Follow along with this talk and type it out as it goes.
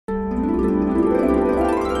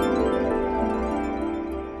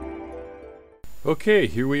Okay,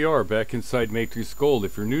 here we are back inside MatrixGold.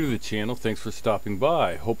 If you're new to the channel, thanks for stopping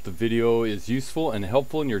by. Hope the video is useful and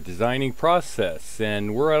helpful in your designing process.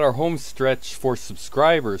 And we're at our home stretch for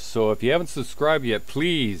subscribers, so if you haven't subscribed yet,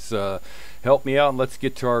 please help me out and let's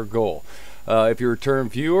get to our goal. If you're a return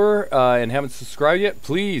viewer and haven't subscribed yet,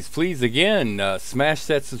 please again, smash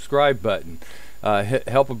that subscribe button.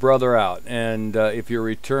 Help a brother out. And if you're a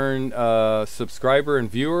return subscriber and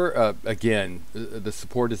viewer, again, the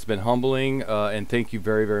support has been humbling, and thank you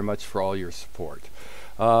very much for all your support.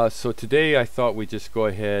 So today I thought we'd just go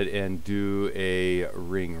ahead and do a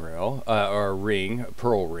ring rail, or a ring,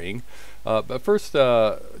 pearl ring. But first,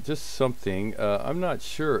 just something, I'm not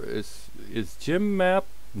sure, is gem map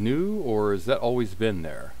new, or has that always been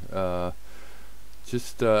there? I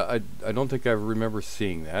don't think I remember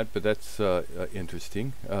seeing that, but that's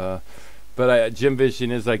interesting. But Gem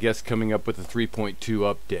Vision is, I guess, coming up with a 3.2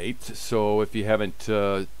 update. So if you haven't,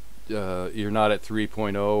 you're not at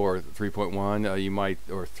 3.0 or 3.1, you might,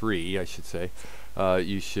 or 3, I should say.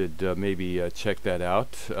 You should maybe check that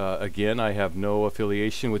out. Again, I have no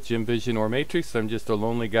affiliation with Gem Vision or Matrix. I'm just a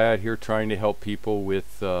lonely guy out here trying to help people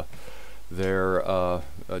with their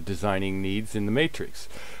designing needs in the Matrix.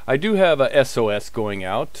 I do have a SOS going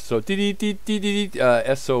out, so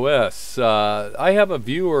SOS. I have a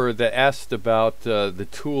viewer that asked about the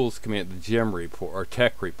tools command, the gem report or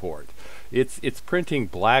tech report. It's printing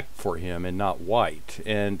black for him and not white,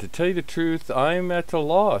 and to tell you the truth, I'm at a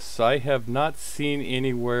loss. I have not seen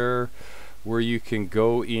anywhere where you can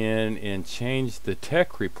go in and change the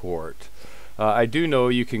tech report. I do know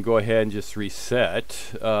you can go ahead and just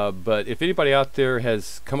reset, but if anybody out there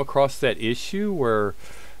has come across that issue where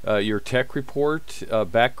your tech report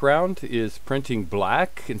background is printing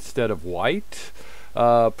black instead of white,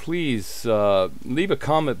 please leave a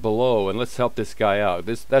comment below and let's help this guy out.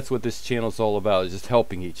 That's what this channel is all about, is just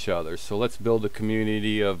helping each other. So let's build a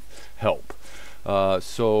community of help.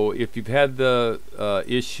 So if you've had the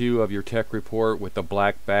issue of your tech report with the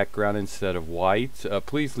black background instead of white,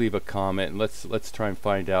 please leave a comment and let's try and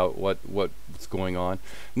find out what's going on.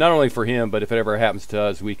 Not only for him, but if it ever happens to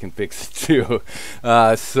us, we can fix it too.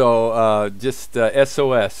 Just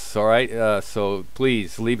SOS, all right? So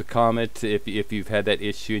please leave a comment if you've had that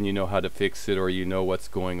issue and you know how to fix it, or you know what's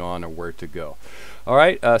going on or where to go. All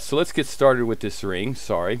right, so let's get started with this ring.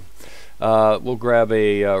 We'll grab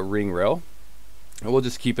a ring rail. And we'll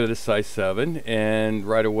just keep it at a size 7, and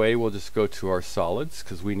right away we'll just go to our solids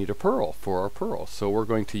because we need a pearl for our pearl. So we're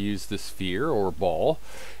going to use the sphere or ball,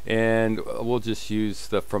 and we'll just use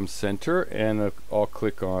the from center, and I'll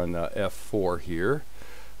click on F4 here,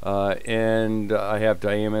 and I have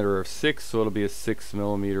diameter of 6, so it'll be a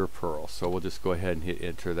 6mm pearl. So we'll just go ahead and hit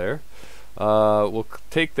enter there. We'll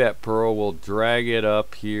take that pearl, we'll drag it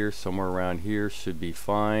up here, somewhere around here should be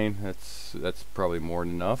fine. That's probably more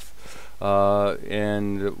than enough.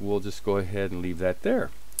 And we'll just go ahead and leave that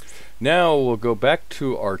there. Now we'll go back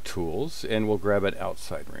to our tools and we'll grab an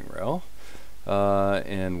outside ring rail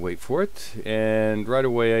and wait for it. And right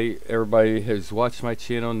away, everybody who's watched my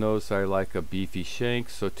channel knows I like a beefy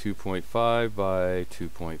shank, so 2.5 by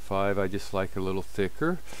 2.5. I just like a little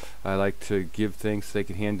thicker. I like to give things they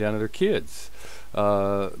can hand down to their kids.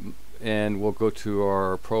 And we'll go to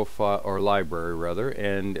our profile, or library rather,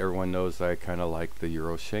 and everyone knows I kind of like the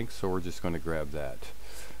Euro shank, so we're just going to grab that.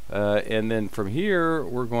 And then from here,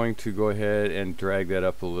 we're going to go ahead and drag that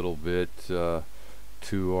up a little bit to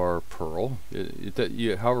our pearl.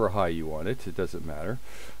 However high you want it, it doesn't matter.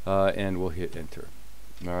 And we'll hit enter.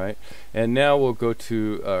 Alright, and now we'll go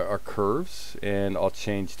to our curves, and I'll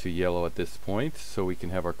change to yellow at this point so we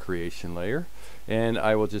can have our creation layer. And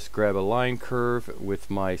I will just grab a line curve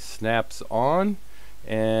with my snaps on,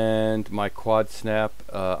 and my quad snap,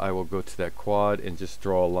 I will go to that quad and just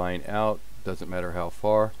draw a line out, doesn't matter how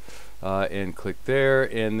far, and click there.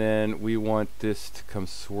 And then we want this to come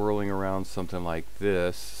swirling around something like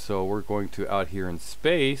this, so we're going to out here in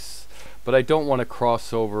space, but I don't want to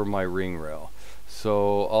cross over my ring rail.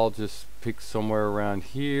 So I'll just pick somewhere around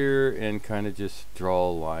here and kind of just draw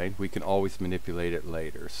a line. We can always manipulate it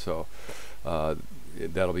later, so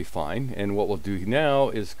that'll be fine. And what we'll do now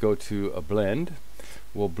is go to a blend.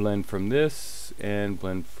 We'll blend from this and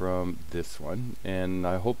blend from this one, and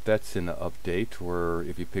I hope that's in the update where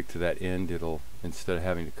if you pick to that end, it'll, instead of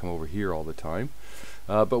having to come over here all the time.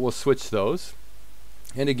 But we'll switch those,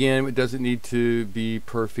 and again, it doesn't need to be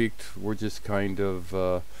perfect. We're just kind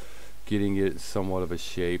of getting it somewhat of a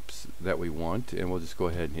shape that we want, and we'll just go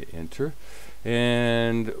ahead and hit enter.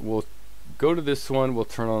 And we'll go to this one, we'll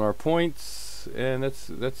turn on our points, and that's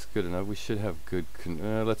good enough. We should have good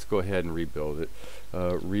let's go ahead and rebuild it.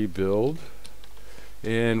 Rebuild,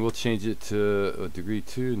 And we'll change it to a degree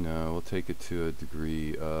 2. No, we'll take it to a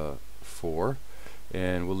degree 4,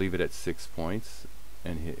 and we'll leave it at 6 points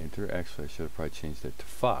and hit enter. Actually, I should have probably changed that to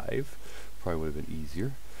 5. Probably would have been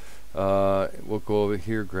easier. We'll go over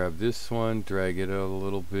here, grab this one, drag it out a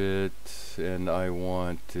little bit, and I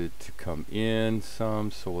want it to come in some,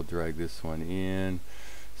 so we'll drag this one in,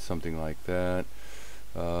 something like that.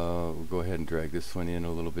 We'll go ahead and drag this one in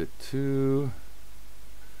a little bit too,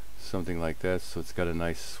 something like that, so it's got a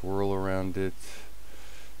nice swirl around it.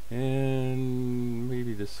 And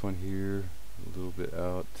maybe this one here a little bit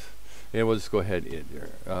out, and we'll just go ahead and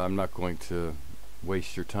there. I'm not going to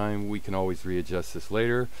waste your time. We can always readjust this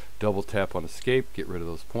later. Double tap on escape, get rid of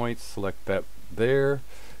those points, select that there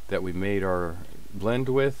that we made our blend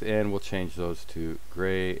with, and we'll change those to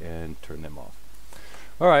gray and turn them off.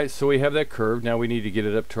 Alright, so we have that curve. Now we need to get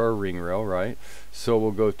it up to our ring rail, right? So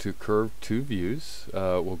we'll go to curve to views.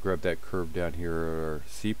 We'll grab that curve down here, our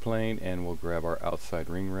C-plane, and we'll grab our outside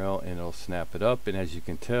ring rail, and it'll snap it up. And as you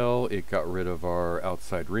can tell, it got rid of our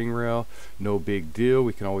outside ring rail. No big deal.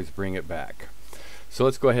 We can always bring it back. So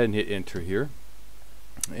let's go ahead and hit enter here.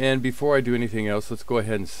 And before I do anything else, let's go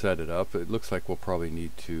ahead and set it up. It looks like we'll probably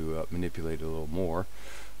need to manipulate it a little more.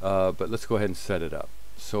 But let's go ahead and set it up.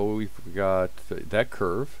 So we've got that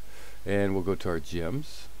curve, and we'll go to our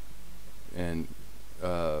gems, and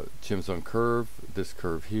gems on curve, this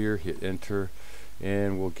curve here, hit enter,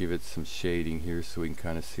 and we'll give it some shading here so we can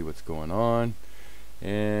kind of see what's going on.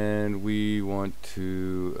 And we want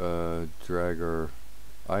to drag our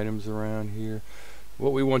items around here.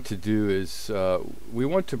 What we want to do is we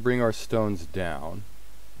want to bring our stones down,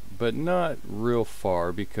 but not real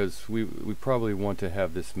far, because we probably want to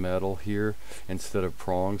have this metal here instead of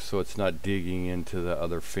prongs, so it's not digging into the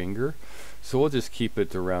other finger. So we'll just keep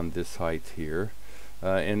it around this height here,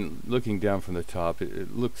 and looking down from the top,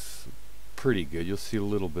 it looks pretty good. You'll see a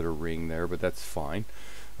little bit of ring there, but that's fine.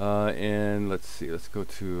 And let's see, let's go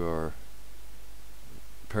to our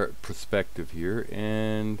perspective here,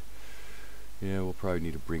 and yeah, we'll probably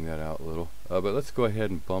need to bring that out a little, but let's go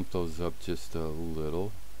ahead and bump those up just a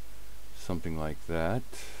little, something like that.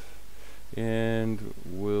 And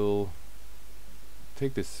we'll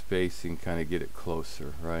take this space and kind of get it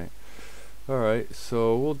closer, right? Alright,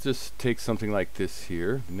 so we'll just take something like this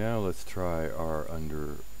here. Now let's try our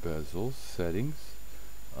under bezel settings.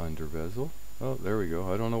 Under bezel. Oh, there we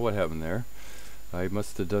go. I don't know what happened there. I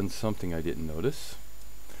must have done something I didn't notice.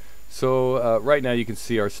 So right now you can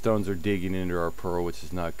see our stones are digging into our pearl, which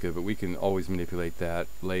is not good, but we can always manipulate that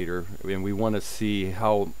later, and we want to see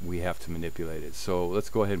how we have to manipulate it. So let's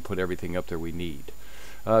go ahead and put everything up there we need.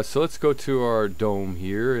 So let's go to our dome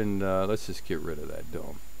here, and let's just get rid of that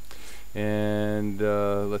dome. And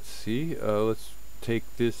let's see, let's take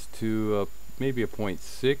this to maybe a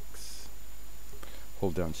 0.6.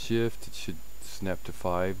 Hold down shift, it should snap to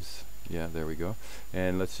 5s. Yeah, there we go.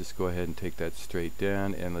 And let's just go ahead and take that straight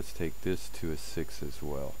down, and let's take this to a 6 as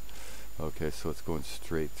well. Okay, so it's going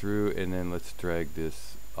straight through, and then let's drag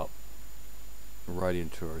this up right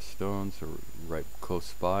into our stones, or right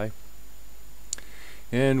close by.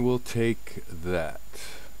 And we'll take that.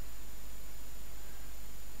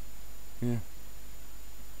 Yeah,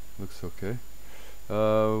 looks okay.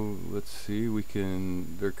 Let's see,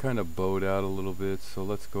 they're kind of bowed out a little bit, so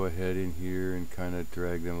let's go ahead in here and kind of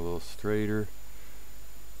drag them a little straighter,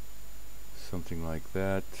 something like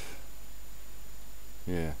that.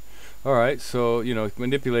 Yeah. Alright, so you know,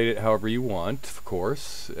 manipulate it however you want, of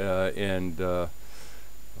course, and I'll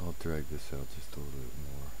drag this out just a little bit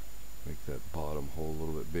more, make that bottom hole a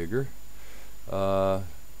little bit bigger,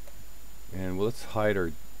 and let's hide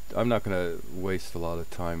our, I'm not going to waste a lot of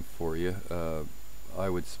time for you. I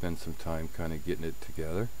would spend some time kind of getting it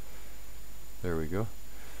together. There we go.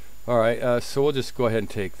 Alright, so we'll just go ahead and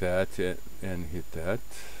take that and hit that.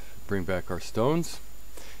 Bring back our stones.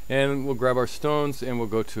 And we'll grab our stones and we'll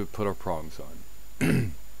go to put our prongs on.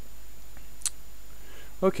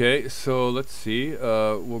 Okay, so let's see.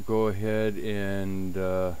 We'll go ahead and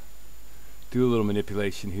do a little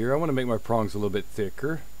manipulation here. I want to make my prongs a little bit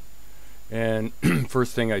thicker. And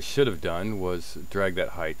first thing I should have done was drag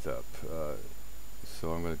that height up.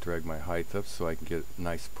 So I'm going to drag my height up so I can get a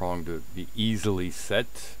nice prong to be easily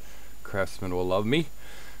set. Craftsmen will love me.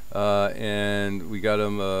 And we got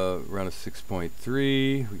them around a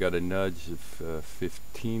 6.3. We got a nudge of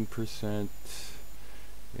 15%.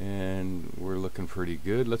 And we're looking pretty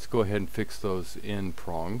good. Let's go ahead and fix those end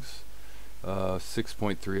prongs.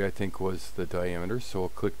 6.3 I think was the diameter. So we'll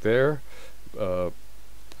click there.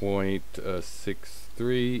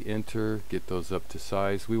 0.63, enter, get those up to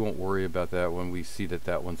size. We won't worry about that when we see that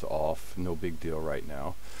that one's off. No big deal right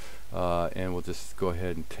now. and we'll just go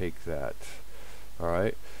ahead and take that.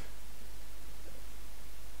 Alright,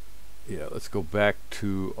 yeah, let's go back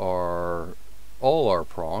to all our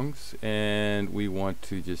prongs, and we want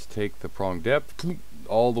to just take the prong depth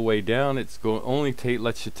all the way down. It's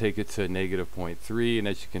lets you take it to -0.3, and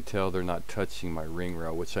as you can tell, they're not touching my ring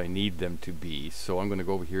rail, which I need them to be. So I'm going to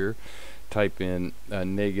go over here, type in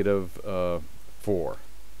 -4.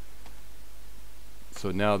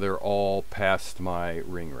 So now they're all past my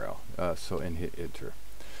ring rail. And hit enter.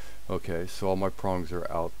 Okay, so all my prongs are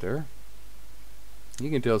out there. You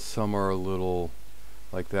can tell some are a little,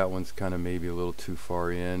 like that one's kind of maybe a little too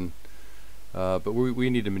far in. But we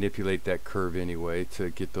need to manipulate that curve anyway to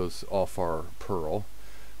get those off our purl.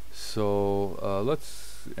 So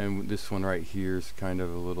and this one right here is kind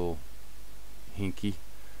of a little hinky,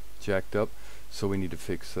 jacked up. So we need to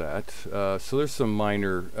fix that. So there's some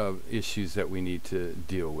minor issues that we need to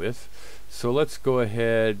deal with. So let's go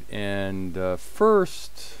ahead and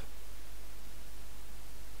first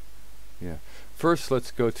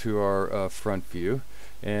let's go to our front view,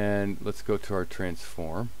 and let's go to our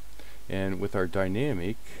transform, and with our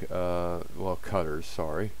dynamic cutters,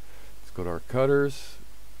 sorry, let's go to our cutters,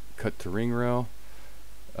 cut to ring rail,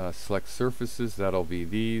 select surfaces, that'll be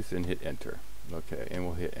these, and hit enter. Okay, and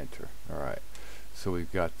we'll hit enter. Alright, so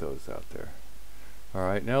we've got those out there.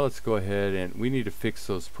 Alright, now let's go ahead, and we need to fix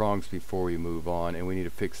those prongs before we move on, and we need to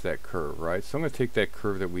fix that curve, right? So I'm going to take that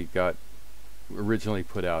curve that we got originally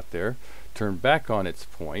put out there, turn back on its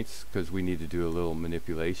points because we need to do a little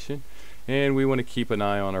manipulation, and we want to keep an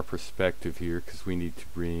eye on our perspective here because we need to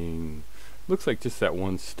bring, looks like just that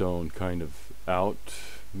one stone kind of out,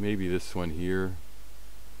 maybe this one here,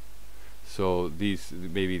 so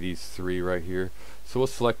maybe these three right here. So we'll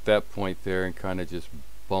select that point there and kind of just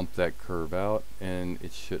bump that curve out, and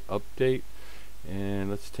it should update. And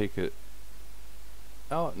let's take it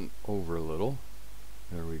out and over a little.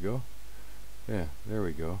 There we go. Yeah, there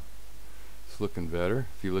we go. It's looking better.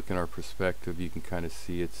 If you look in our perspective, you can kind of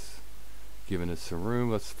see it's giving us some room.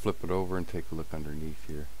 Let's flip it over and take a look underneath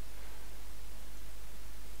here.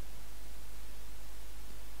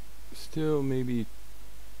 Still maybe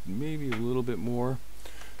a little bit more.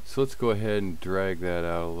 So let's go ahead and drag that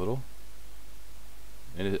out a little,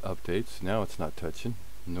 and it updates. Now it's not touching.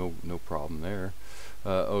 No problem there.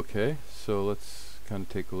 Okay, so let's kind of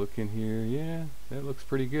take a look in here. Yeah, that looks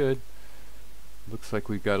pretty good. Looks like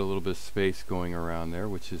we've got a little bit of space going around there,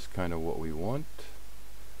 which is kind of what we want.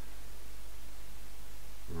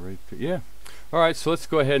 Right there. Yeah. Alright, so let's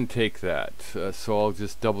go ahead and take that. So I'll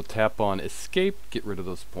just double tap on escape, get rid of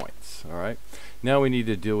those points. Alright. Now we need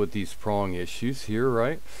to deal with these prong issues here,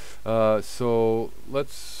 right? So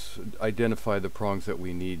let's identify the prongs that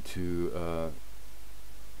we need to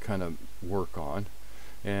kind of work on.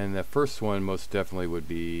 And the first one most definitely would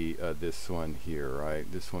be this one here, right?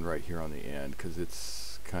 This one right here on the end, because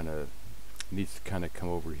it's kind of needs to kind of come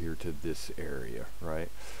over here to this area, right?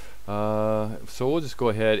 So we'll just go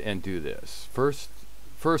ahead and do this. First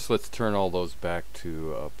let's turn all those back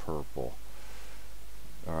to purple.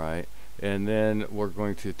 All right, and then we're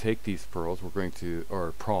going to take these prongs,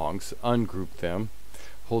 ungroup them,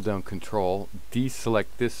 hold down Control,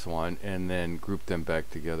 deselect this one, and then group them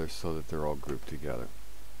back together so that they're all grouped together.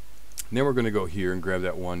 And then we're going to go here and grab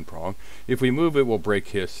that one prong. If we move it, we'll break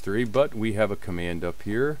history, but we have a command up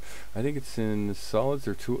here. I think it's in solids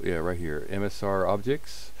or tool. Yeah, right here, MSR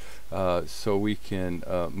objects. So we can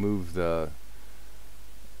move the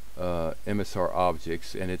MSR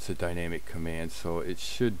objects, and it's a dynamic command, so it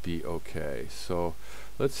should be okay. So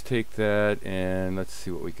let's take that and let's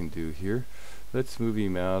see what we can do here. Let's move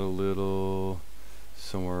him out a little,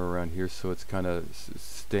 somewhere around here, so it's kind of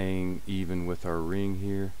staying even with our ring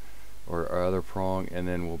here, or our other prong, and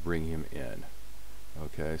then we'll bring him in.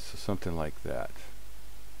 Okay, so something like that.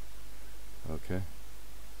 Okay.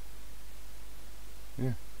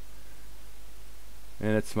 Yeah.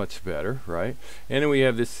 And it's much better, right? And then we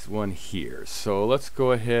have this one here. So let's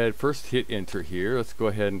go ahead, first hit enter here. Let's go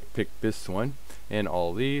ahead and pick this one and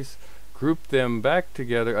all these. Group them back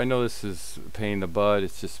together. I know this is a pain in the butt.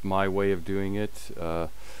 It's just my way of doing it.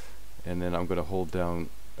 And then I'm going to hold down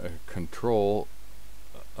Control.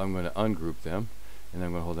 I'm going to ungroup them, and then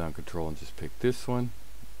I'm going to hold down Control and just pick this one.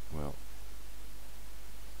 Well,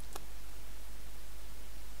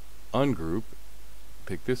 ungroup,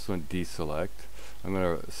 pick this one, deselect. I'm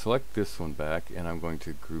going to select this one back, and I'm going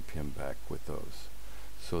to group him back with those.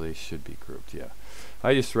 So they should be grouped, yeah.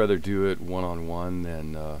 I just rather do it one-on-one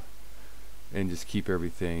than and just keep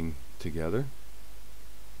everything together.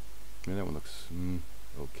 And that one looks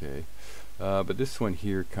okay. But this one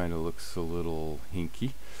here kind of looks a little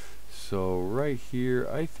hinky. So right here,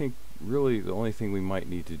 I think really the only thing we might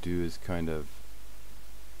need to do is kind of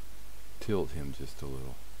tilt him just a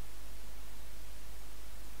little.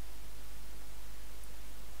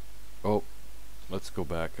 Oh, let's go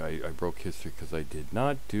back. I broke history because I did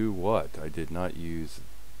not do what? I did not use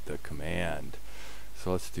the command.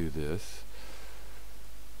 So let's do this.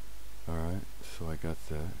 Alright, so I got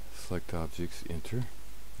the select objects, enter.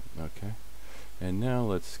 Okay. And now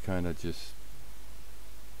let's kind of just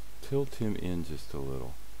tilt him in just a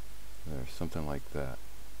little. There, something like that.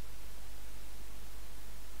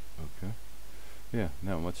 Okay. Yeah,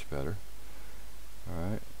 now much better.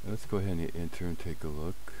 Alright, let's go ahead and hit enter and take a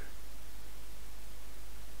look.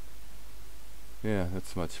 Yeah,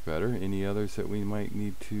 that's much better. Any others that we might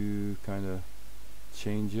need to kind of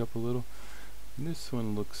change up a little? This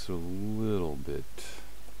one looks a little bit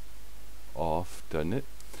off, doesn't it?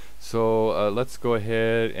 So let's go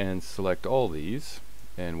ahead and select all these,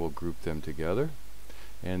 and we'll group them together.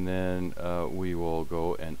 And then we will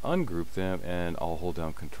go and ungroup them, and I'll hold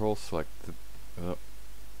down Control, select the...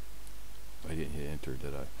 I didn't hit enter,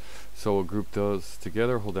 did I? So we'll group those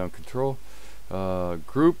together, hold down Control,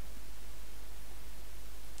 group.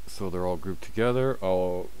 So they're all grouped together.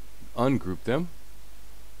 I'll ungroup them,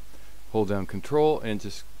 hold down Control, and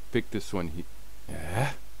just pick this one here.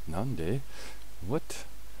 Nande. What?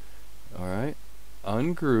 Alright.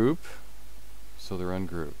 Ungroup. So they're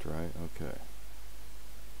ungrouped, right? Okay.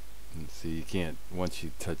 And see, you can't, once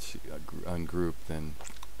you touch ungroup, then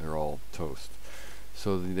they're all toast.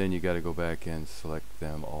 So then you got to go back and select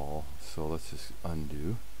them all. So let's just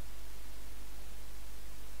undo.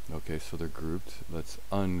 Okay, so they're grouped. Let's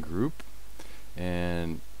ungroup,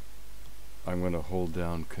 and I'm going to hold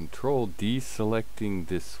down Control, deselecting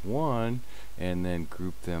this one, and then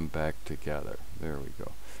group them back together. There we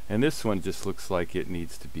go. And this one just looks like it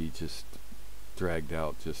needs to be just dragged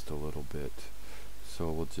out just a little bit. So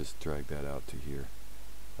we'll just drag that out to here.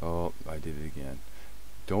 Oh, I did it again.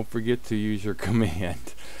 Don't forget to use your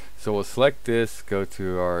command. So we'll select this, go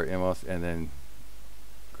to our mouse, and then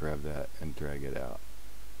grab that and drag it out.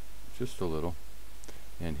 Just a little,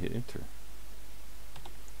 and hit enter.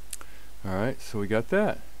 Alright, so we got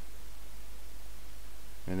that,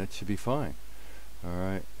 and that should be fine.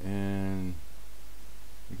 Alright, and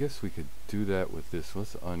I guess we could do that with this.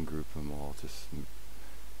 Let's ungroup them all, just,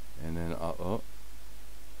 and then I'll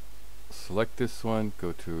select this one,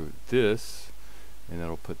 go to this, and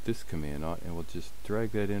that'll put this command on, and we'll just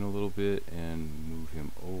drag that in a little bit and move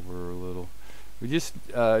him over a little. We just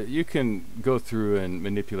you can go through and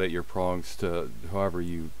manipulate your prongs to however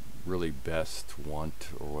you really best want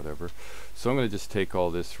or whatever. So I'm going to just take all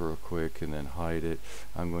this real quick and then hide it.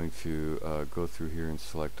 I'm going to go through here and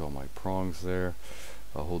select all my prongs there.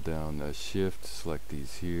 I'll hold down shift, select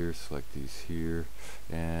these here,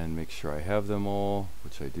 and make sure I have them all,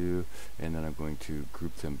 which I do, and then I'm going to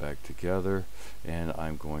group them back together, and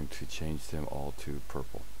I'm going to change them all to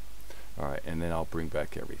purple. Alright, and then I'll bring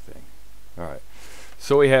back everything. Alright,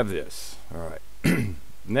 so we have this. Alright,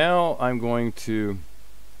 now I'm going to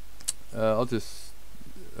I'll just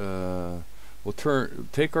we'll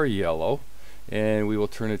take our yellow, and we will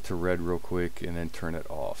turn it to red real quick, and then turn it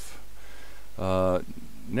off.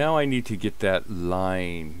 Now I need to get that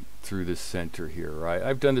line through the center here, right?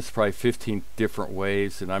 I've done this probably 15 different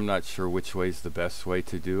ways, and I'm not sure which way is the best way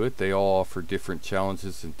to do it. They all offer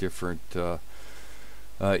challenges and different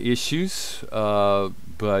issues,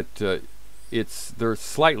 but they're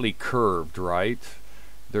slightly curved, right?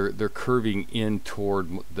 They're curving in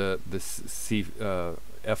toward the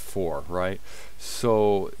F4, right?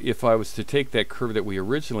 So if I was to take that curve that we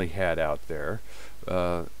originally had out there,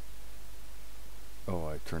 oh,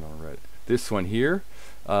 I turned on red. This one here,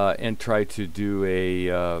 and try to do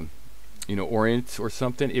a orient or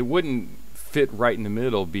something, it wouldn't fit right in the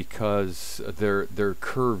middle because they're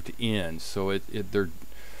curved in. So it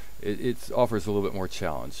offers a little bit more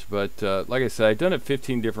challenge. But like I said, I've done it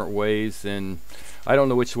 15 different ways, and I don't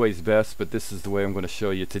know which way is best, but this is the way I'm going to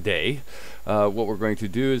show you today. What we're going to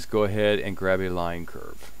do is go ahead and grab a line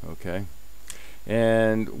curve, okay?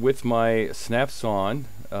 And with my snaps on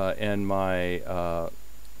and my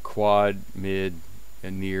quad, mid,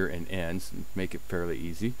 and near, and ends, make it fairly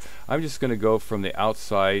easy, I'm just going to go from the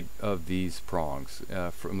outside of these prongs,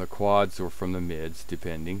 from the quads or from the mids,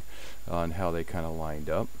 depending on how they kind of lined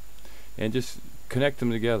up, and just connect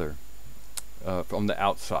them together from the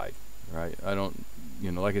outside, right? I don't,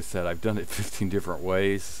 like I said, I've done it 15 different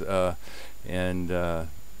ways, and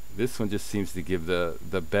this one just seems to give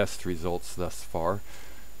the best results thus far.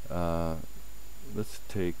 Let's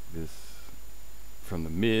take this from the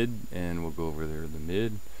mid, and we'll go over there to the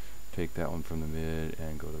mid, take that one from the mid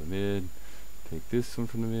and go to the mid, take this one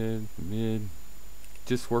from the mid,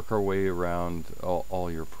 just work our way around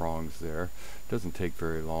all your prongs there. Doesn't take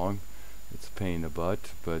very long. It's a pain in the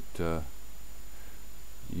butt, but the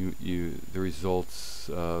results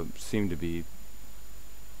seem to be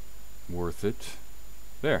worth it.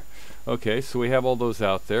 There. Okay, so we have all those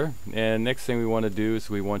out there, and next thing we want to do is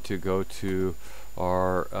we want to go to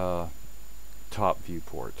our top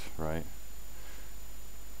viewport, right?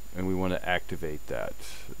 And we want to activate that,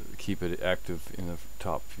 keep it active in the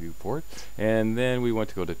top viewport, and then we want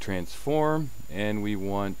to go to transform, and we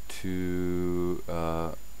want to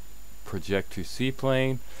project to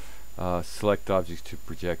C-plane. Select objects to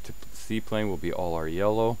project to C-plane will be all our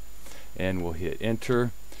yellow, and we'll hit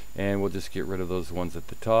enter, and we'll just get rid of those ones at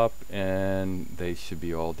the top, and they should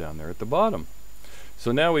be all down there at the bottom.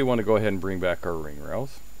 So now we want to go ahead and bring back our ring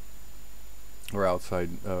rails, our outside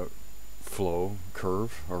flow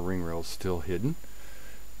curve. Our ring rail is still hidden.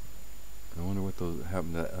 I wonder what those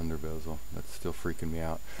happened to that under bezel. That's still freaking me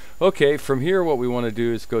out. Okay, from here what we want to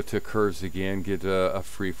do is go to curves again, get a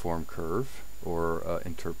freeform curve or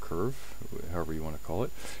interp curve, however you want to call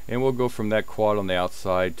it, and we'll go from that quad on the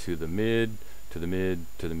outside to the mid, to the mid,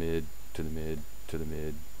 to the mid, to the mid, to the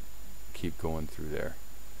mid. Keep going through there,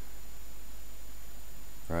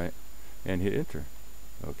 right, and hit enter.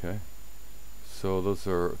 Okay, so those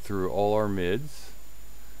are through all our mids.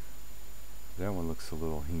 That one looks a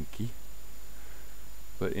little hinky,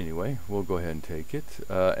 but anyway, we'll go ahead and take it.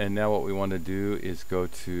 And now what we want to do is go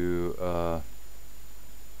to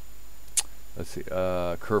let's see,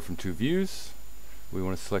 curve from two views. We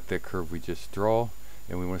want to select that curve we just draw,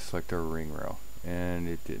 and we want to select our ring rail, and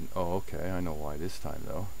it didn't. Oh, okay, I know why this time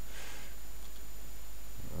though.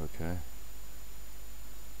 Okay,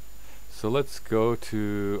 so let's go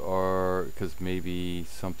to our, because maybe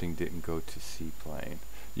something didn't go to C-plane.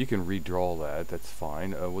 You can redraw that, that's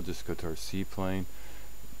fine. We'll just go to our C-plane,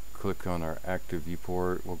 click on our active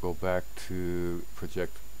viewport. We'll go back to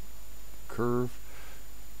project curve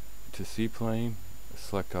to C-plane,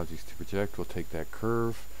 select objects to project. We'll take that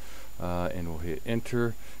curve and we'll hit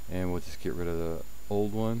enter, and we'll just get rid of the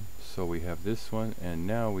old one. So we have this one, and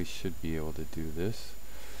now we should be able to do this.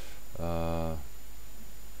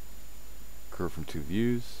 Curve from two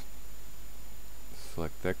views,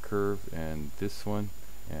 select that curve and this one,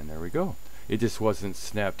 and there we go. It just wasn't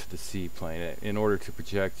snapped to the C-plane. In order to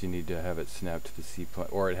project, you need to have it snapped to the C-plane,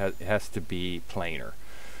 or it has to be planar.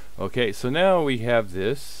 Okay, so now we have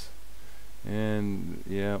this, and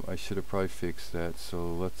yeah, I should have probably fixed that. So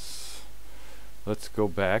let's go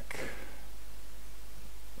back.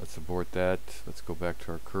 Let's abort that. Let's go back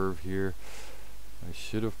to our curve here. I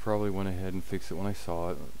should have probably went ahead and fixed it when I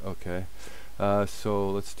saw it. Okay,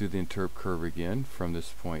 so let's do the interp curve again from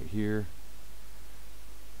this point here.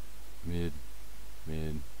 Mid,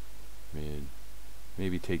 mid, mid.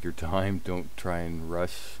 Maybe take your time. Don't try and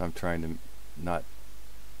rush. I'm trying to not.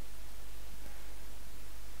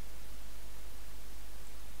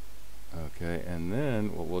 Okay, and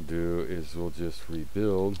then what we'll do is we'll just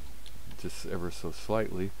rebuild just ever so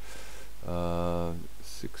slightly.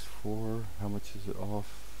 6.4, how much is it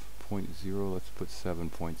off? 0.0, let's put 7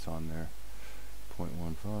 points on there.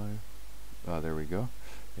 0.15, there we go.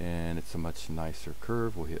 And it's a much nicer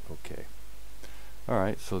curve. We'll hit OK.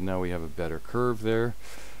 Alright, so now we have a better curve there.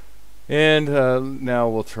 And now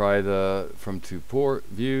we'll try the from two port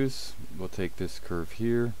views. We'll take this curve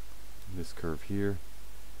here,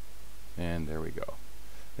 and there we go.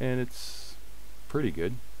 And it's pretty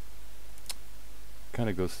good. Kind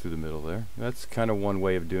of goes through the middle there. That's kind of one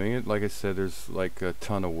way of doing it. Like I said, there's like a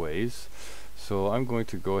ton of ways. So I'm going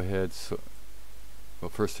to go ahead, well,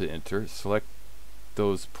 first hit enter, select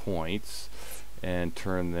those points and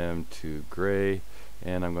turn them to gray,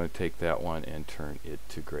 and I'm going to take that one and turn it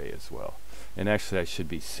to gray as well. And actually I should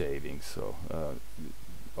be saving, so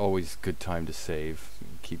always good time to save,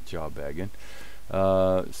 keep job bagging.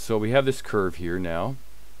 So we have this curve here now.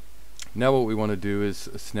 Now what we want to do is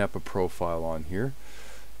snap a profile on here.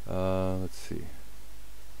 Let's see.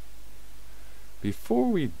 Before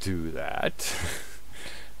we do that,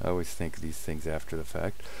 I always think of these things after the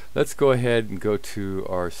fact. Let's go ahead and go to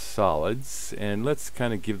our solids, and let's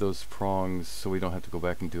kind of give those prongs, so we don't have to go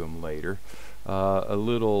back and do them later, a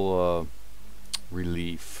little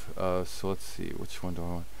relief. So let's see, which one do I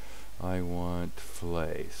want? I want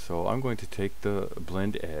fillet. So I'm going to take the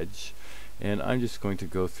blend edge, and I'm just going to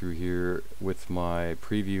go through here with my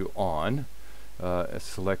preview on,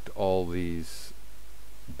 select all these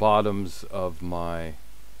bottoms of my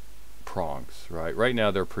prongs. Right now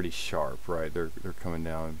they're pretty sharp, right? They're coming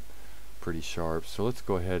down pretty sharp. So let's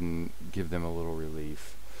go ahead and give them a little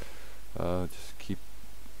relief. Just keep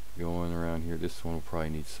going around here. This one will probably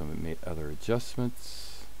need some other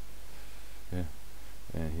adjustments. Yeah,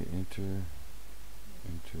 and hit enter.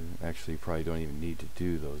 Actually, you probably don't even need to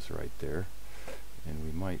do those right there, and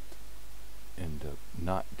we might end up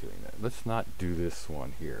not doing that. Let's not do this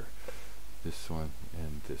one here. This one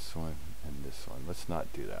and this one and this one. Let's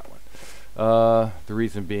not do that one. The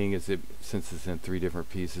reason being is since it's in 3 different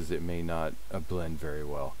pieces, it may not blend very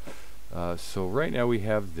well. So right now we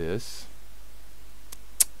have this.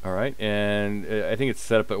 All right, and I think it's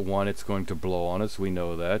set up at 1. It's going to blow on us. We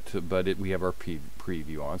know that, but we have our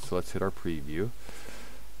preview on. So let's hit our preview.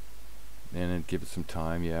 And then give it some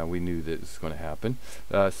time. Yeah, we knew that this was going to happen.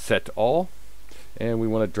 Set all. And we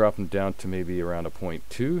want to drop them down to maybe around a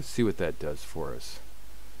 0.2. See what that does for us.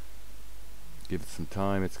 Give it some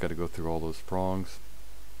time. It's got to go through all those prongs.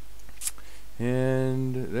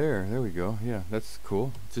 And there we go. Yeah, that's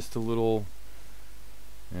cool. Just a little,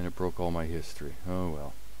 and it broke all my history. Oh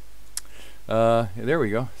well. There we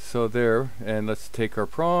go. So there, and let's take our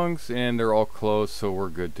prongs, and they're all closed, so we're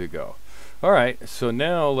good to go. All right, so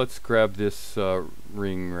now let's grab this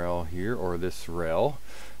ring rail here, or this rail,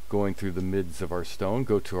 going through the mids of our stone.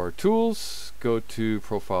 Go to our tools, go to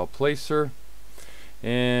profile placer,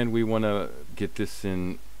 and we want to get this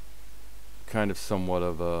in kind of somewhat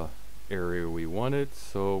of a area we want it.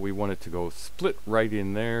 So we want it to go split right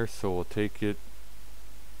in there. So we'll take it,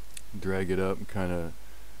 drag it up, and kind of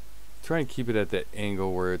try and keep it at that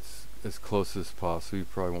angle where it's as close as possible. You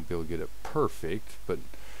probably won't be able to get it perfect, but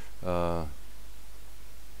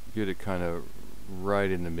get it kind of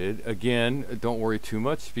right in the mid. Again, don't worry too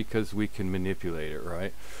much because we can manipulate it,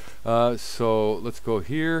 right? So let's go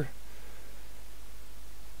here,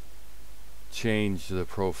 change the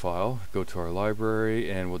profile, go to our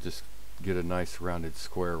library, and we'll just get a nice rounded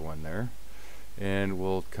square one there. And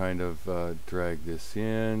we'll kind of drag this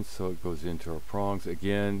in so it goes into our prongs.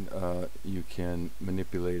 Again, you can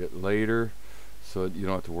manipulate it later, so you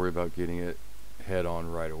don't have to worry about getting it head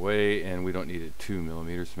on right away. And we don't need it 2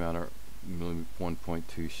 millimeters.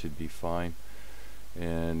 1.2 should be fine.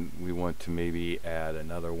 And we want to maybe add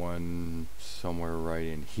another one somewhere right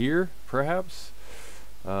in here, perhaps.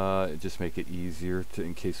 Just make it easier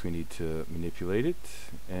in case we need to manipulate it,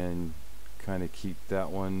 and kind of keep that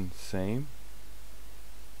one same.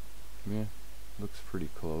 Yeah, looks pretty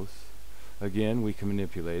close. Again, we can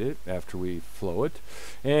manipulate it after we flow it,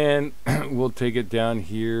 and we'll take it down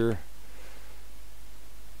here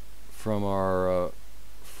from our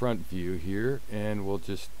front view here, and we'll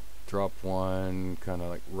just drop one kind of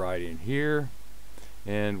like right in here,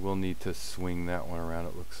 and we'll need to swing that one around,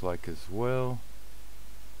 it looks like, as well.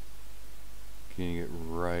 Getting it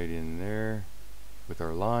right in there with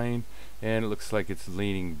our line, and it looks like it's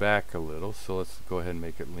leaning back a little, so let's go ahead and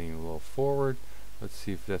make it lean a little forward. Let's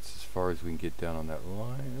see if that's as far as we can get down on that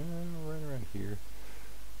line. Right around here.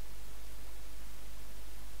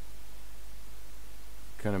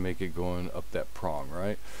 Kind of make it going up that prong,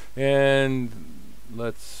 right? And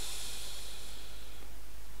let's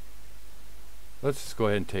just go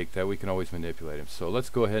ahead and take that. We can always manipulate them. So let's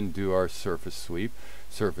go ahead and do our surface sweep.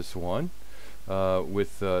 Surface 1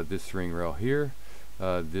 with this ring rail here,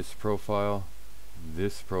 this profile,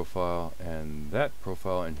 and that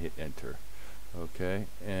profile, and hit enter. Okay,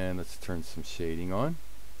 and let's turn some shading on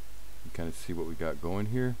and kind of see what we got going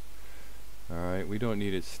here. Alright, we don't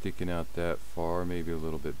need it sticking out that far, maybe a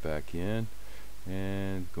little bit back in,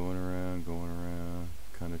 and going around,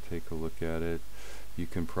 kind of take a look at it. You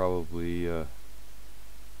can probably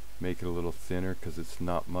make it a little thinner because it's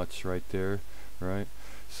not much right there, right?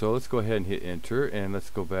 So let's go ahead and hit enter, and let's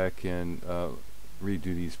go back and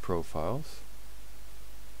redo these profiles.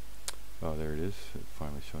 Oh, there it is. It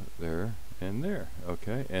finally showed it there and there.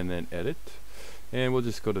 Okay, and then edit, and we'll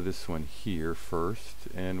just go to this one here first,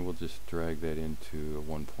 and we'll just drag that into a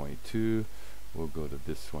 1.2. We'll go to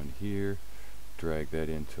this one here, drag that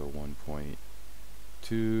into a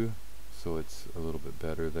 1.2, so it's a little bit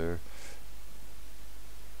better there.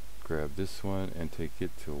 Grab this one and take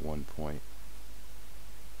it to a 1.2.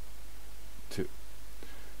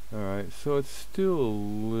 Alright, so it's still a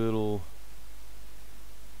little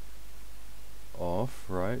off,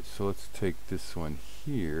 right? So let's take this one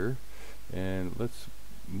here, and let's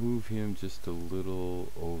move him just a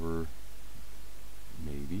little over,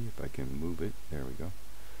 maybe, if I can move it. There we go.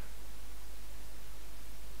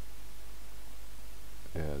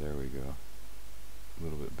 Yeah, there we go. A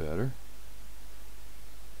little bit better.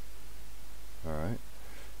 Alright,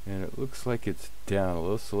 and it looks like it's down a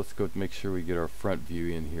little, so let's go make sure we get our front view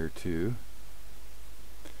in here too.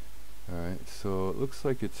 Alright, so it looks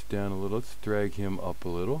like it's down a little. Let's drag him up a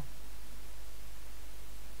little.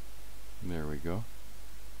 There we go.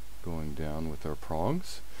 Going down with our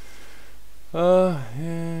prongs.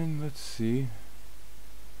 And let's see.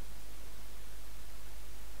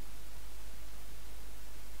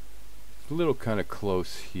 It's a little kind of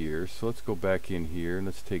close here, so let's go back in here and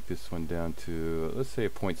let's take this one down to, let's say, a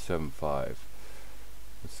 0.75.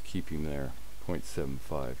 Let's keep him there.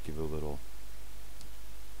 0.75. Give it a little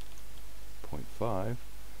 0.5.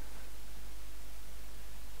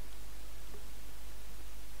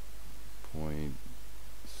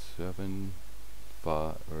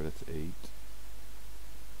 0.75, or that's 8.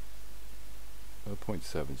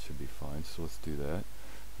 0.7 should be fine, so let's do that.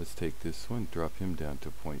 Let's take this one, drop him down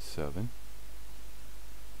to 0.7.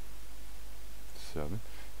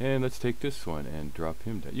 And let's take this one and drop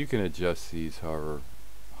him down. You can adjust these however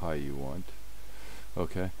high you want.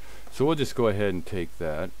 Okay, so we'll just go ahead and take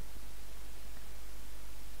that.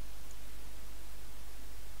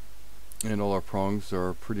 And all our prongs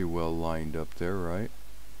are pretty well lined up there, right?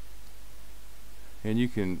 And you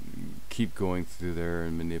can keep going through there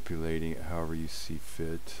and manipulating it however you see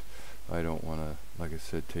fit. I don't want to, like I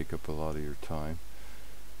said, take up a lot of your time.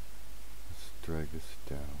 Let's drag this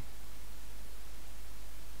down.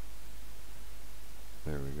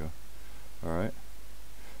 There we go. Alright.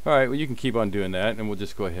 Alright, well, you can keep on doing that, and we'll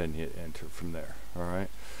just go ahead and hit enter from there. Alright.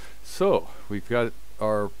 So, we've got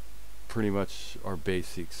our pretty much our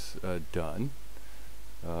basics done.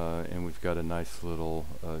 And we've got a nice little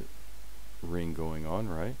ring going on,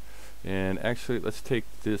 right? And actually, let's take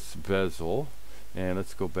this bezel and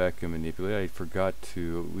let's go back and manipulate. I forgot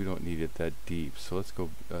to, we don't need it that deep, so let's go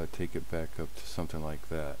take it back up to something like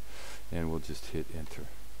that, and we'll just hit enter.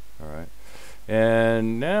 Alright,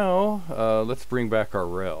 and now let's bring back our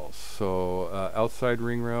rails. So outside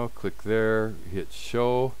ring rail, click there, hit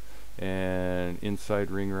show, and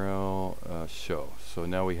inside ring rail, show. So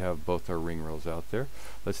now we have both our ring rails out there.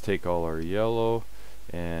 Let's take all our yellow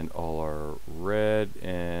and all our red,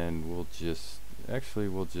 and we'll just, actually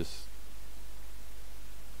we'll just,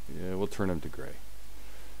 yeah, we'll turn them to gray.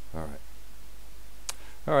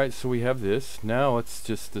 Alright, so we have this. Now it's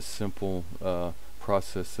just the simple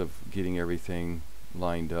process of getting everything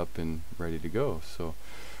lined up and ready to go. So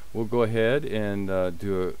we'll go ahead and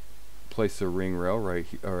place a ring rail right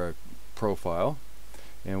here, or a profile,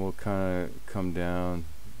 and we'll kind of come down,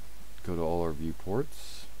 go to all our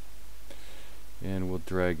viewports, and we'll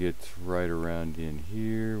drag it right around in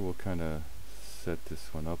here. We'll kind of set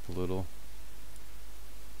this one up a little,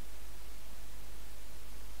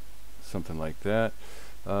 something like that.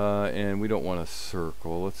 And we don't want a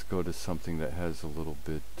circle. Let's go to something that has a little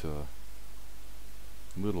bit of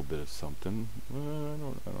something. I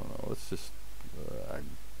don't know. Let's just.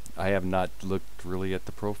 I have not looked really at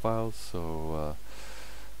the profiles, so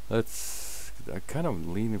let's. I'm kind of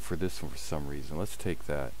leaning for this one for some reason. Let's take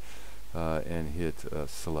that and hit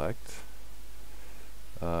select,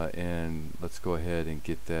 and let's go ahead and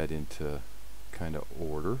get that into kind of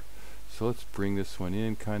order. So let's bring this one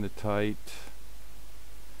in kind of tight.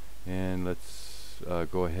 And let's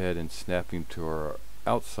go ahead and snap him to our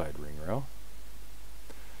outside ring rail.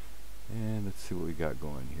 And let's see what we got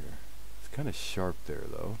going here. It's kind of sharp there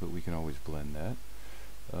though, but we can always blend that.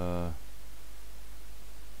 You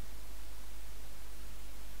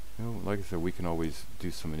know, like I said, we can always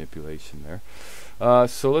do some manipulation there.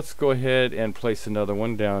 So let's go ahead and place another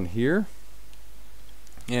one down here.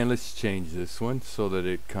 And let's change this one so that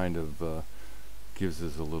it kind of gives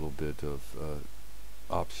us a little bit of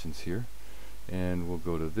options here, and we'll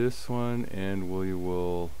go to this one and we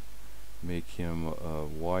will make him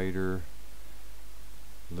wider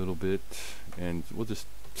a little bit, and we'll just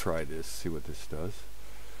try this, see what this does.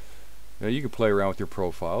 Now you can play around with your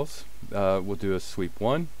profiles. We'll do a sweep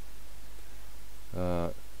 1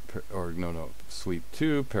 sweep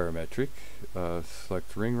 2 parametric,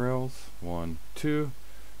 select ring rails 1 2,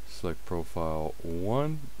 select profile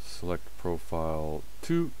 1, select profile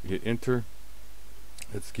 2, hit enter.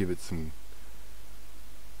 Let's give it some,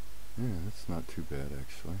 yeah, that's not too bad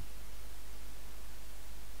actually.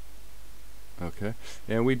 Okay,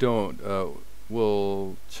 and we don't,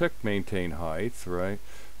 we'll check maintain height, right?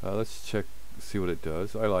 Let's check, see what it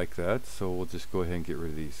does. I like that, so we'll just go ahead and get rid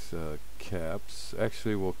of these caps.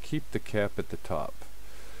 Actually, we'll keep the cap at the top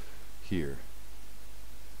here.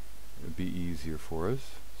 It'd be easier for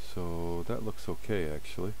us. So that looks okay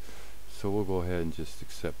actually. So we'll go ahead and just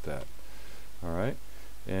accept that. Alright.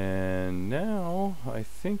 And now I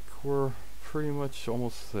think we're pretty much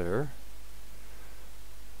almost there.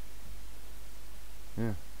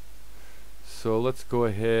 Yeah. So let's go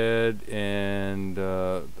ahead and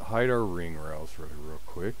hide our ring rails real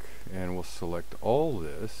quick, and we'll select all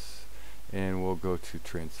this, and we'll go to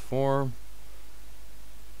transform,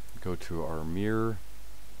 go to our mirror,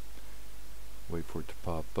 wait for it to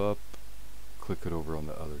pop up, click it over on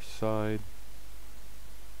the other side.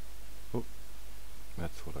 Oh,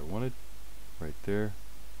 that's what I wanted, right there.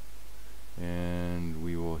 And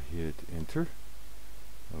we will hit enter.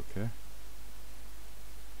 Okay,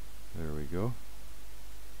 there we go.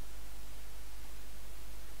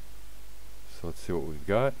 So let's see what we've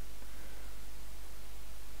got.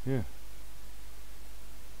 Yeah.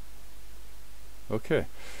 Okay.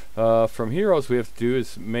 From here, all we have to do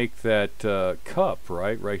is make that cup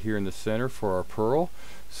right here in the center for our pearl.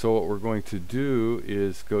 So what we're going to do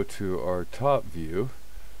is go to our top view,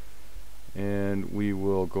 and we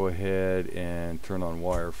will go ahead and turn on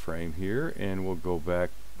wireframe here, and we'll go back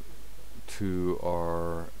to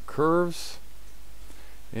our curves,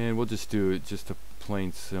 and we'll just do just a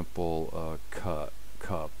plain simple cup,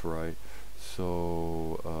 right?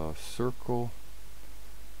 So circle,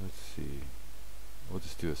 let's see, we'll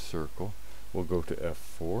just do a circle. We'll go to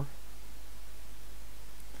F4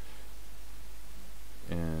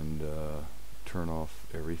 and turn off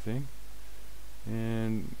everything,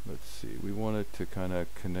 and let's see, we want it to kind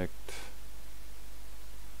of connect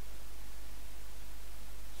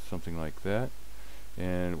something like that,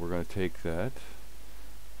 and we're going to take that,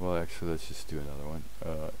 well actually let's just do another one,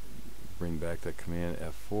 bring back that command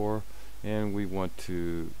F4, and we want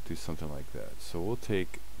to do something like that. So we'll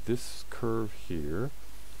take this curve here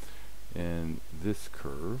and this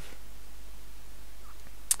curve,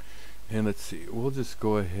 and let's see, we'll just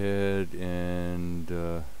go ahead and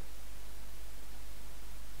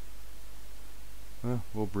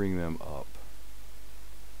we'll bring them up.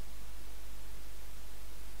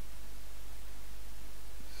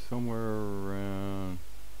 Somewhere around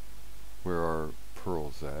where our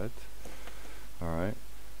pearl's at. Alright,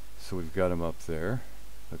 so we've got them up there.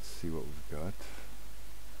 Let's see what we've got.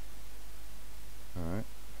 Alright,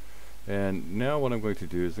 and now what I'm going to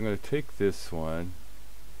do is I'm going to take this one,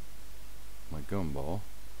 my gumball,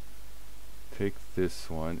 take this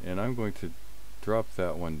one, and I'm going to drop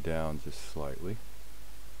that one down just slightly,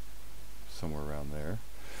 somewhere around there,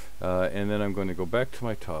 and then I'm going to go back to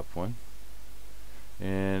my top one,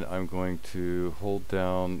 and I'm going to hold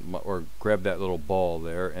down or grab that little ball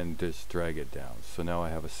there and just drag it down. So now I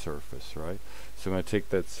have a surface, right? So I'm going to take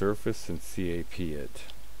that surface and CAP it.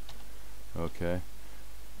 Okay,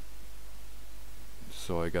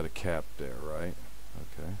 so I got a cap there, right?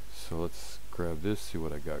 Okay, so let's grab this, see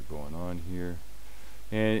what I got going on here.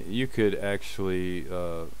 And you could actually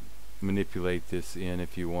manipulate this in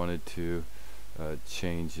if you wanted to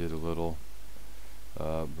change it a little,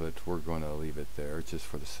 but we're going to leave it there just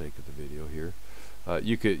for the sake of the video here.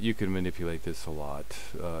 You could manipulate this a lot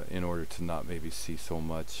in order to not maybe see so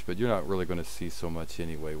much, but you're not really going to see so much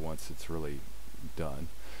anyway once it's really done.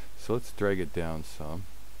 So let's drag it down some.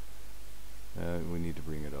 We need to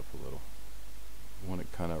bring it up a little. Want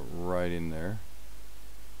it kind of right in there.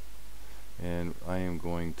 And I am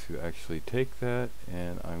going to actually take that,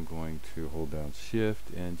 and I'm going to hold down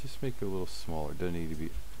shift and just make it a little smaller. Doesn't need to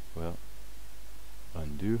be, well,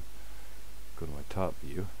 undo, go to my top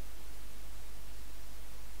view,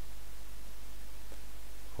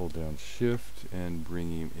 hold down shift and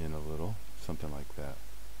bring him in a little, something like that.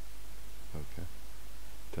 Okay,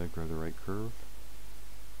 did I grab the right curve?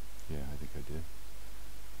 Yeah, I think I did.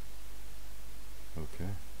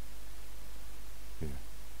 Okay, yeah.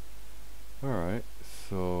 Alright,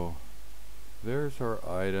 so there's our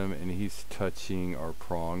item, and he's touching our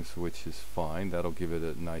prongs, which is fine. That'll give it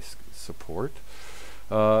a nice support.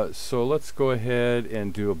 So let's go ahead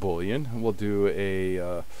and do a boolean. We'll do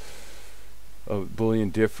a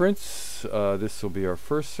boolean difference. This will be our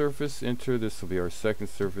first surface, enter. This will be our second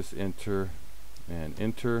surface, enter, and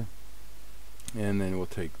enter. And then we'll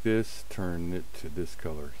take this, turn it to this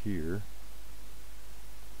color here.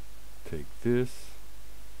 Take this.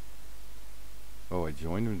 Oh, I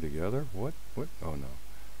joined them together? What? What? Oh no.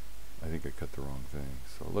 I think I cut the wrong thing.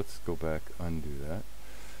 So let's go back, undo that.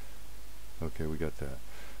 Okay, we got that.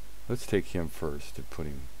 Let's take him first and put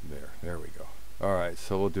him there. There we go. Alright,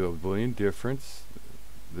 so we'll do a boolean difference.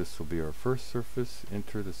 This will be our first surface,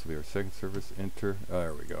 enter. This will be our second surface, enter.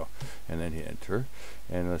 There we go. And then hit enter.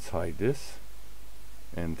 And let's hide this.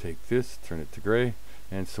 And take this, turn it to gray.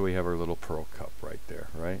 And so we have our little pearl cup right there,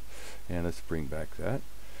 right? And let's bring back that.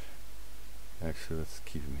 Actually, let's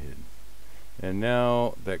keep him hidden. And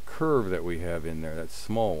now that curve that we have in there, that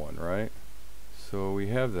small one, right? So we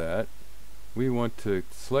have that. We want to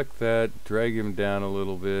select that, drag him down a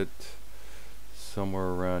little bit, somewhere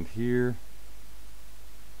around here.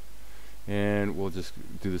 and we'll just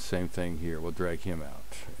do the same thing here. We'll drag him out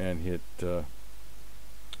and hit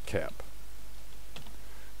cap.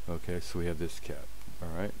 Okay, so we have this cap.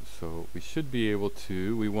 Alright, so we should be able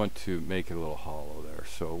to, we want to make it a little hollow there.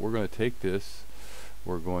 So we're going to take this,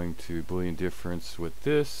 we're going to Boolean difference with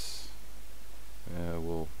this.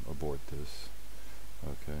 We'll abort this.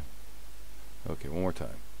 Okay. Okay, one more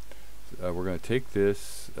time. We're going to take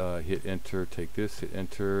this, hit enter, take this, hit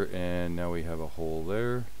enter, and now we have a hole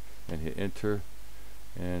there, and hit enter,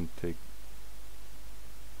 and take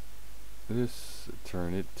this,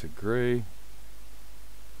 turn it to gray.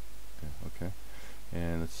 Okay,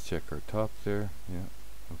 and let's check our top there. Yeah,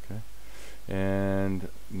 okay. And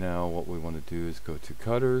now what we want to do is go to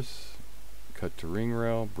cutters, cut to ring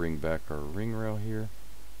rail, bring back our ring rail here.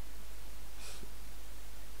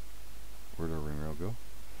 Where'd our ring rail go?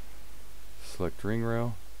 Select ring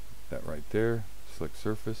rail, that right there. Select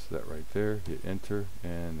surface, that right there. Hit enter,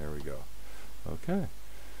 and there we go. Okay,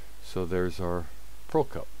 so there's our pearl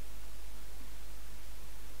cup,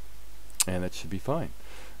 and that should be fine.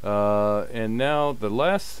 And now the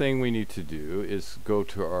last thing we need to do is go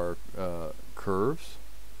to our curves,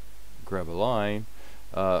 grab a line,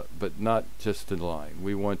 but not just a line.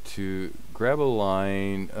 We want to grab a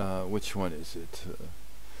line. Which one is it?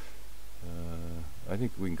 I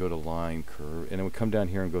think we can go to line curve, and then we come down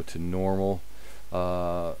here and go to normal,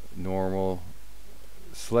 normal,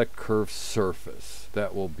 select curve surface.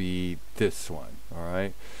 That will be this one. All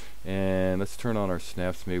right, and let's turn on our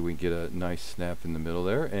snaps. Maybe we can get a nice snap in the middle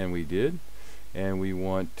there, and we did. And we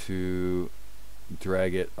want to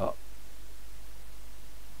drag it up,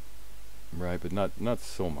 right, but not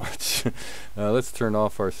so much. Let's turn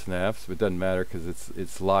off our snaps, but it doesn't matter because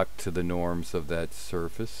it's locked to the norms of that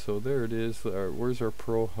surface. So there it is. Where's our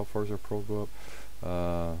pearl? How far does our pearl go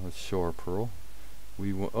up? Let's show our pearl.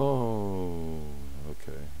 We want, oh,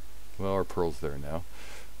 okay, well, our pearl's there now.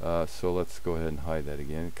 So let's go ahead and hide that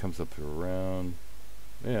again. It comes up to around,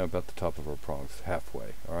 yeah, about the top of our prongs,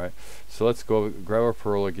 halfway. All right, so let's go grab our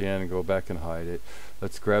pearl again and go back and hide it.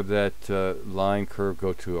 Let's grab that line curve,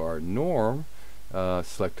 go to our norm,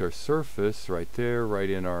 select our surface right there, right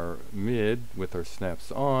in our mid with our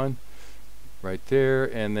snaps on, right there,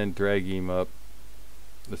 and then drag him up.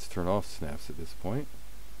 Let's turn off snaps at this point,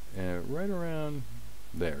 and right around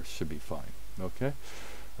there should be fine. Okay,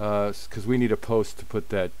 because we need a post to put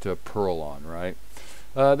that pearl on, right?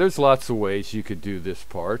 There's lots of ways you could do this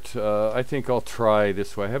part. I think I'll try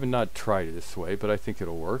this way. I have not tried it this way, but I think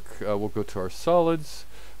it'll work. We'll go to our solids.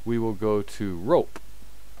 We will go to rope.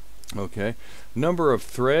 Okay, number of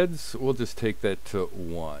threads, we'll just take that to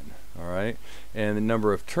 1. All right, and the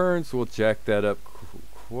number of turns, we'll jack that up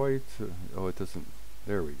quite. Oh, it doesn't.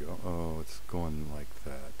 There we go. Oh, it's going like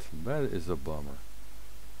that. That is a bummer.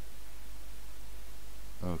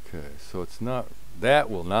 Okay, so it's not, that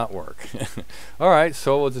will not work. Alright,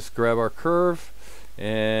 so we'll just grab our curve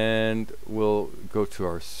and we'll go to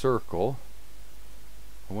our circle.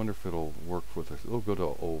 I wonder if it'll work with us. We'll go to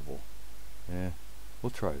an oval. Yeah,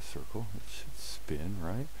 we'll try a circle. It should spin,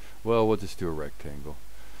 right? Well, we'll just do a rectangle.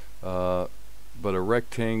 But a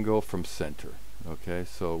rectangle from center. Okay,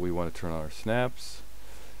 so we want to turn on our snaps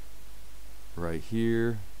right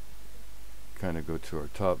here. Kind of go to our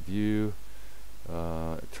top view.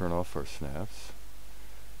 Turn off our snaps,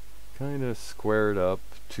 kind of square it up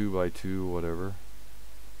 2 by 2, whatever,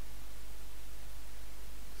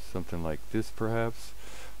 something like this perhaps,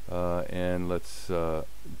 and let's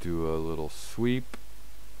do a little sweep,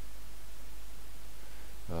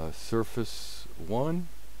 surface 1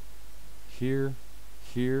 here,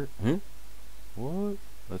 what,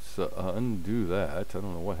 let's undo that. I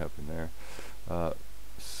don't know what happened there.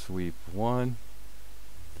 Sweep 1,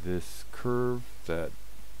 this curve, that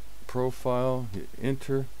profile, hit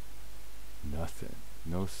enter, nothing,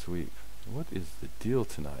 no sweep. What is the deal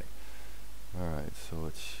tonight? Alright, so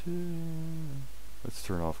let's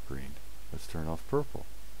turn off green, let's turn off purple.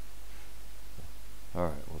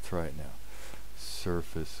 Alright, we'll try it now.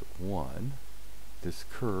 Surface 1, this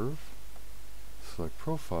curve, select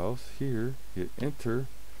profiles, here, hit enter,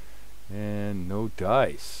 and no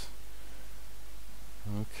dice.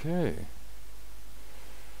 Okay.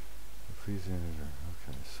 Please enter.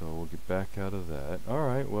 Okay, so we'll get back out of that.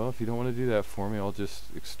 Alright, well, if you don't want to do that for me, I'll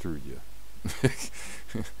just extrude you.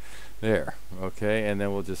 There. Okay, and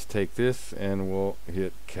then we'll just take this and we'll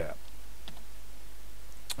hit cap.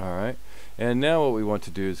 Alright, and now what we want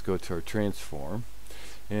to do is go to our transform.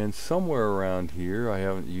 And somewhere around here, I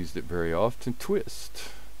haven't used it very often, twist.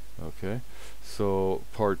 Okay, so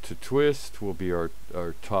part to twist will be our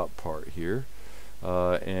top part here.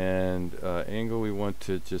 and angle, we want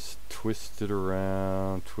to just twist it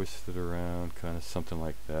around, kind of something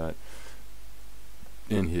like that,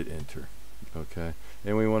 and hit enter. Okay,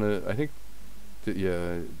 and we want to, I think,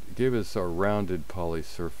 yeah, it gave us our rounded poly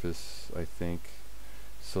surface, I think,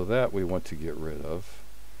 so that we want to get rid of.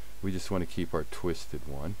 We just want to keep our twisted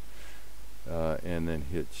one, and then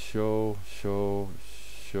hit show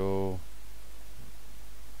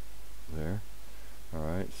there.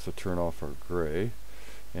 Alright, so turn off our gray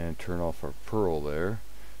and turn off our pearl there,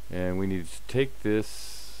 and we need to take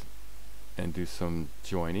this and do some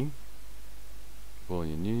joining.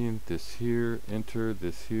 Boolean union, this here, enter,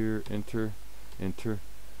 this here, enter, enter.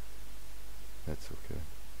 That's okay.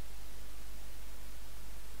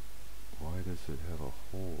 Why does it have a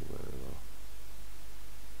hole there though?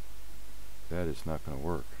 That is not going to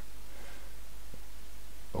work.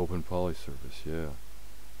 Open poly surface, yeah.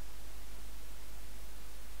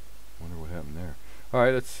 Wonder what happened there.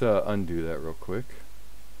 Alright, let's undo that real quick.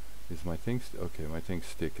 Is my thing okay, my thing's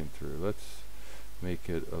sticking through. Let's make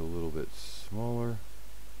it a little bit smaller.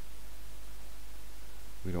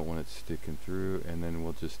 We don't want it sticking through, and then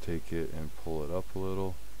we'll just take it and pull it up a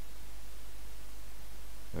little.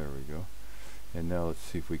 There we go. And now let's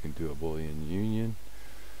see if we can do a Boolean union.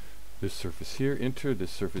 This surface here, enter,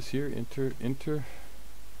 this surface here, enter, enter.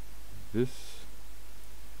 This,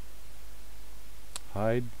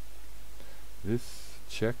 hide. This,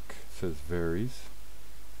 check, says varies.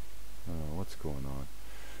 What's going on?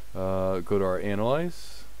 Go to our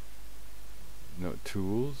analyze, no,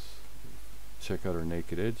 tools, check out our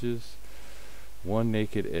naked edges. One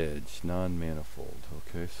naked edge, non-manifold.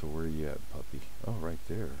 Okay, so where are you at, puppy? Oh, right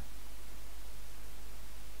there.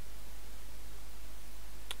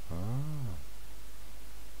 Ah.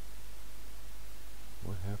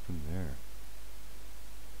 What happened there?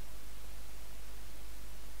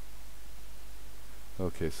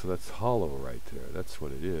 Okay, so that's hollow right there. That's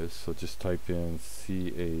what it is. So just type in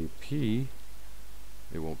CAP.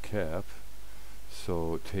 It won't cap.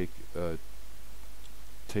 So take that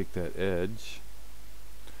edge,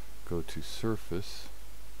 go to surface,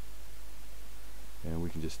 and we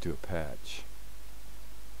can just do a patch.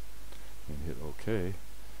 And hit OK.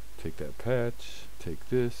 Take that patch, take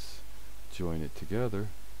this, join it together.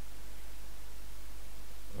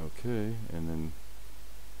 Okay, and then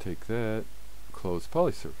take that, close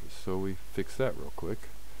poly surface. So we fix that real quick.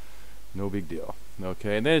 No big deal.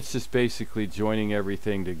 Okay, and then it's just basically joining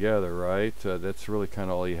everything together, right? That's really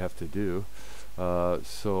kind of all you have to do.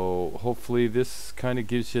 So hopefully this kind of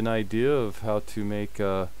gives you an idea of how to make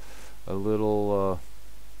a little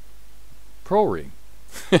pro ring.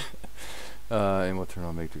 And we'll turn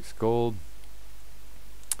on MatrixGold.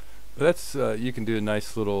 But that's you can do a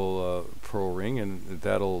nice little pro ring, and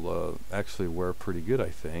that'll actually wear pretty good, I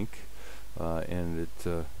think. And it's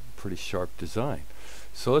a pretty sharp design.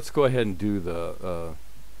 So let's go ahead and do the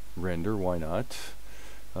render. Why not?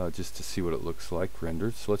 Just to see what it looks like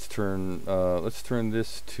rendered. So let's turn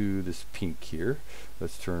this to this pink here.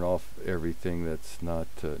 Let's turn off everything that's not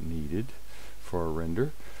needed for our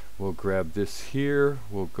render. We'll grab this here.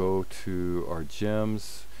 We'll go to our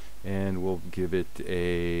gems, and we'll give it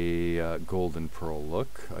a golden pearl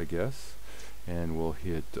look, I guess. And we'll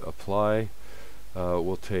hit apply.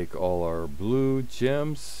 We'll take all our blue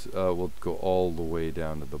gems. We'll go all the way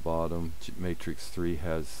down to the bottom. Matrix 3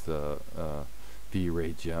 has the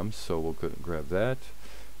V-Ray gems, so we'll go and grab that,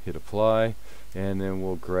 hit apply, and then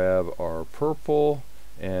we'll grab our purple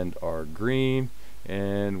and our green,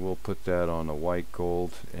 and we'll put that on a white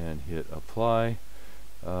gold and hit apply.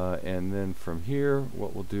 And then from here,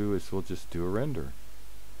 what we'll do is we'll just do a render.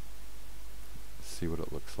 See what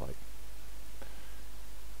it looks like.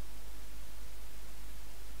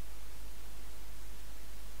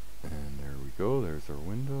 And there we go, there's our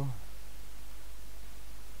window.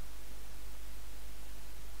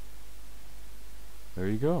 There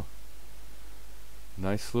you go.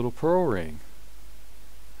 Nice little pearl ring.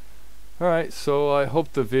 Alright, so I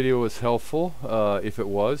hope the video was helpful. If it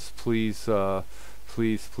was, please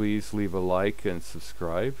leave a like and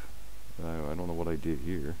subscribe. I don't know what I did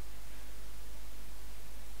here.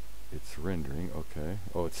 It's rendering, okay.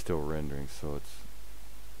 Oh, it's still rendering, so it's...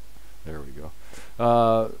 There we go.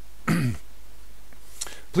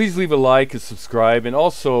 Please leave a like and subscribe, and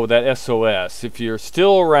also that SOS. If you're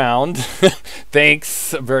still around,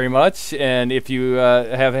 thanks very much. And if you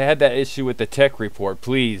have had that issue with the tech report,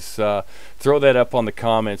 please throw that up on the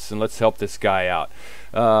comments, and let's help this guy out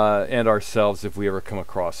and ourselves if we ever come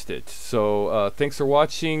across it. So thanks for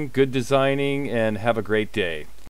watching, good designing, and have a great day.